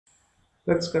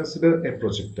Let's consider a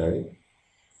projectile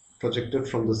projected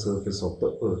from the surface of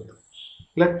the earth.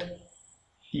 Let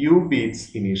u be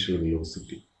its initial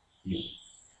velocity, u,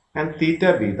 and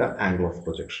theta be the angle of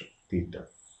projection, theta,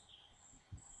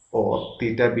 or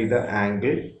theta be the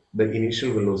angle the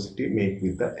initial velocity make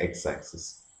with the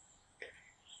x-axis.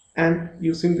 And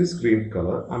using this green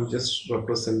color, I'm just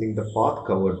representing the path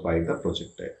covered by the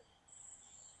projectile,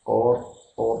 or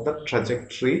the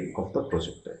trajectory of the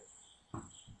projectile.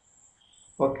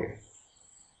 Okay.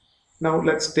 Now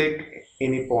let's take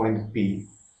any point P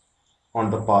on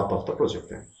the path of the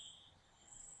projectile.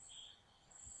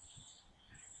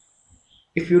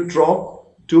 If you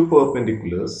drop two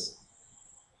perpendiculars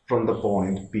from the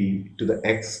point P to the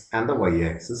x and the y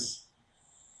axis,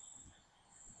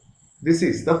 this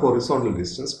is the horizontal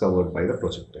distance covered by the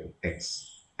projectile,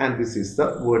 x, and this is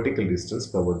the vertical distance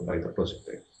covered by the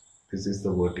projectile. This is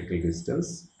the vertical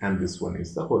distance and this one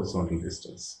is the horizontal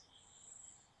distance.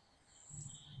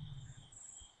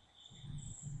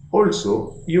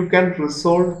 Also, you can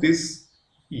resolve this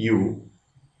u,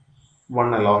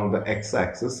 one along the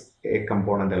x-axis, a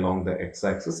component along the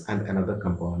x-axis and another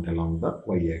component along the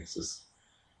y-axis.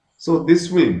 So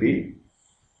this will be,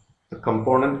 the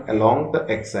component along the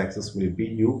x-axis will be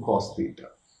u cos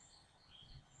theta,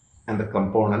 and the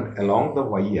component along the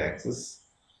y-axis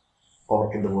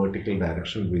or in the vertical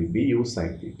direction will be u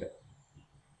sin theta.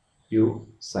 U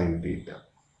sin theta.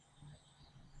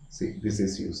 See, this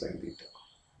is u sin theta.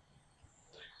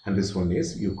 And this one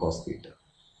is u cos theta.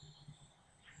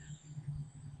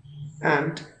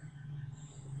 And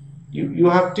you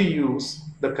have to use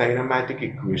the kinematic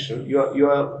equation. You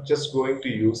are just going to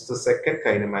use the second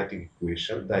kinematic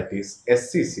equation, that is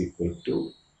S is equal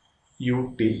to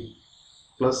ut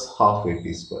plus half at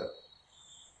square.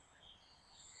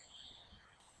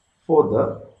 For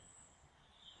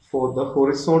the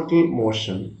horizontal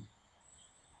motion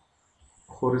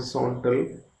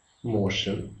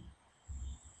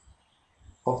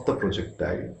of the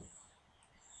projectile,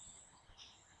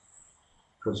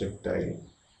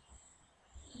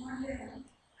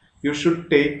 you should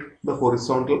take the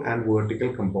horizontal and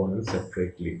vertical components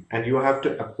separately, and you have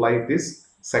to apply this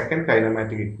second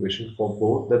kinematic equation for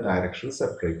both the directions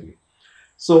separately.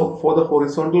 So for the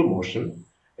horizontal motion,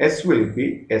 S will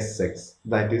be Sx,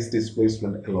 that is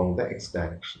displacement along the x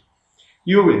direction.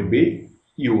 U will be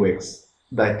Ux,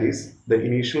 that is the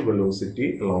initial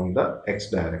velocity along the x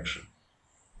direction.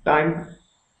 Time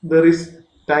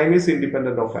is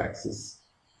independent of axis,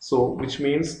 so which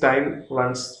means time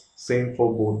runs same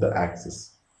for both the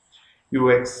axes.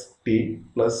 Uxt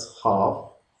plus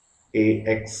half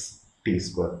ax t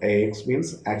square. Ax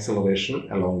means acceleration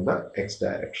along the x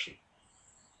direction.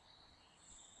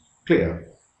 Clear?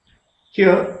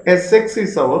 Here Sx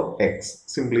is our x,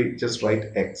 simply just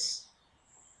write x,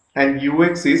 and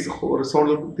Ux is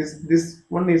horizontal. This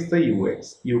one is the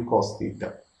Ux, u cos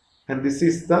theta, and this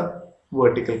is the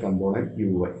vertical component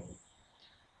Uy.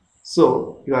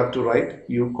 So you have to write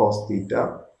u cos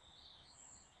theta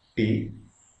t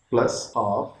plus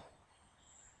half.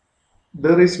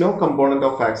 There is no component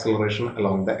of acceleration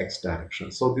along the x direction,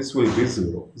 so this will be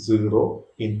 0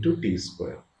 into t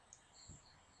square.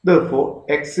 Therefore,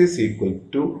 x is equal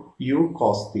to u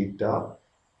cos theta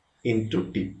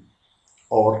into t,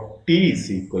 or t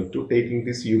is equal to, taking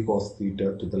this u cos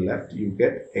theta to the left, you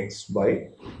get x by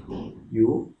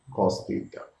u cos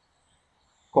theta.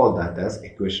 Call that as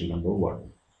equation number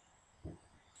 1.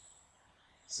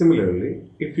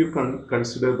 Similarly, if you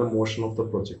consider the motion of the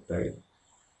projectile,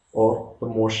 or the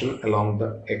motion along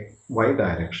the y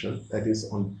direction, that is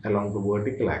along the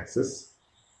vertical axis,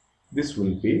 this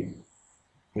will be,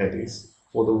 that is,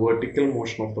 for the vertical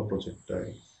motion of the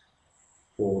projectile,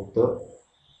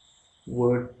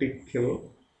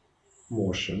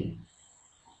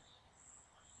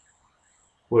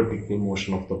 vertical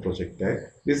motion of the projectile,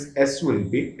 this S will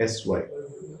be Sy,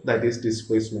 that is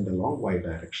displacement along y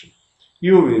direction.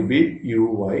 U will be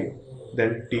Uy,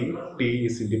 then t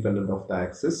is independent of the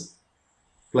axis,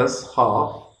 plus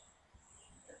half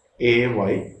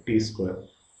ay t square.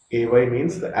 Ay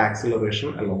means the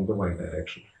acceleration along the y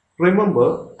direction.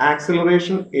 Remember,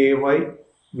 acceleration ay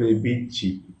will be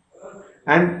g,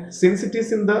 and since it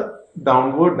is in the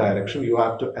downward direction, you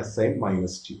have to assign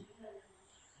minus g.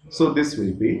 So this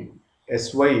will be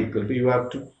Sy equal to, you have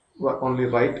to only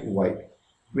write y,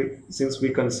 since we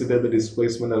consider the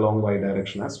displacement along y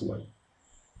direction as y.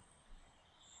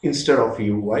 Instead of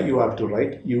uy, you have to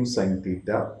write u sin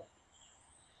theta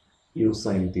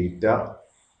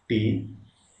t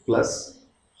plus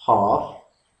half,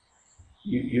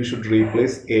 you should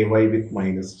replace ay with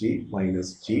minus g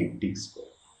t square.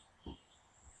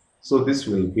 So this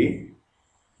will be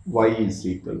y is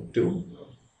equal to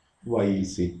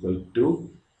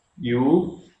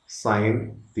u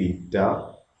sine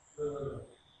theta.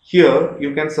 Here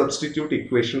you can substitute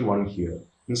equation 1 here.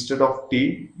 Instead of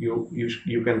t,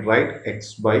 you can write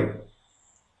x by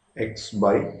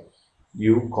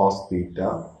u cos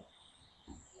theta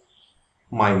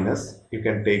minus, you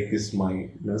can take this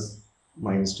minus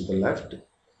to the left,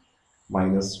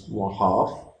 minus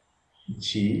half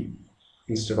g,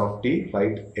 instead of t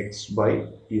write x by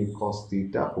u cos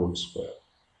theta whole square.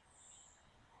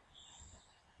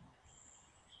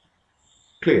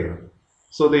 Clear?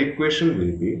 So the equation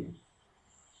will be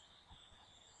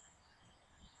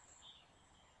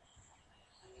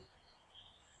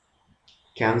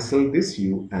cancel this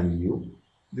u and u.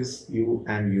 This u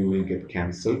and u will get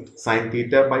cancelled. Sin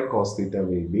theta by cos theta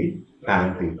will be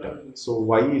tan theta. So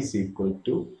y is equal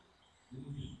to,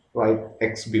 write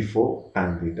x before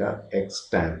tan theta, x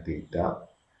tan theta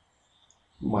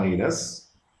minus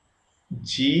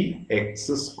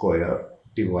gx square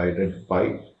divided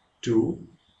by 2.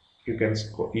 You can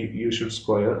you should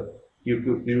square,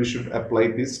 you should apply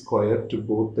this square to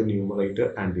both the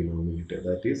numerator and denominator,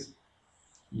 that is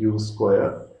u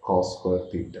square cos square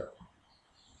theta.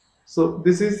 So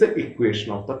this is the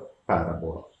equation of the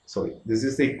parabola. Sorry, this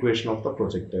is the equation of the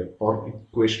projectile, or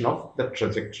equation of the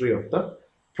trajectory of the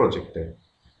projectile.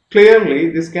 Clearly,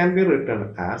 this can be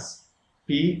written as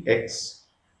px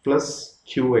plus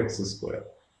qx square.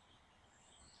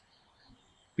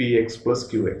 Px plus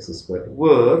qx square.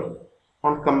 Where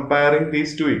on comparing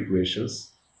these two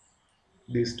equations,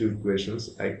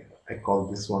 I call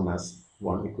this one as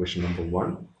equation number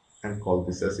 1 and call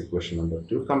this as equation number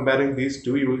 2. Comparing these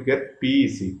two, you will get p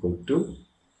is equal to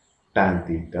tan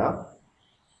theta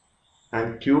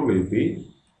and q will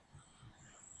be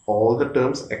all the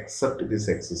terms except this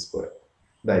x square,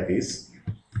 that is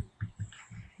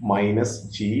minus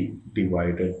g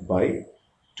divided by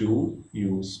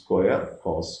 2u square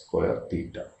cos square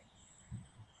theta.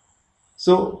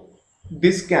 So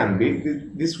this can be,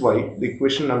 this y, the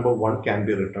equation number 1 can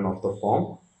be written of the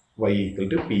form y equal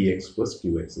to px plus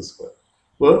qx square,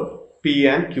 where p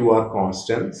and q are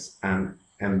constants and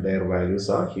their values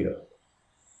are here.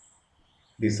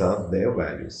 These are their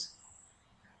values.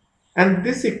 And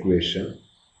this equation,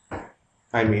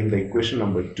 I mean the equation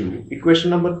number 2,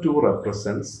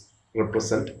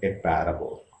 represent a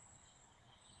parabola.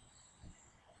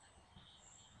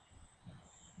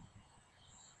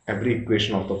 Every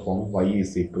equation of the form y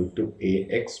is equal to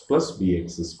ax plus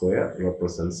bx square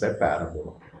represents a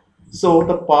parabola. So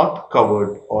the path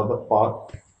covered, or the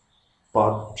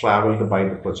path traveled by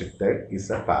the projectile is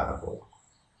a parabola.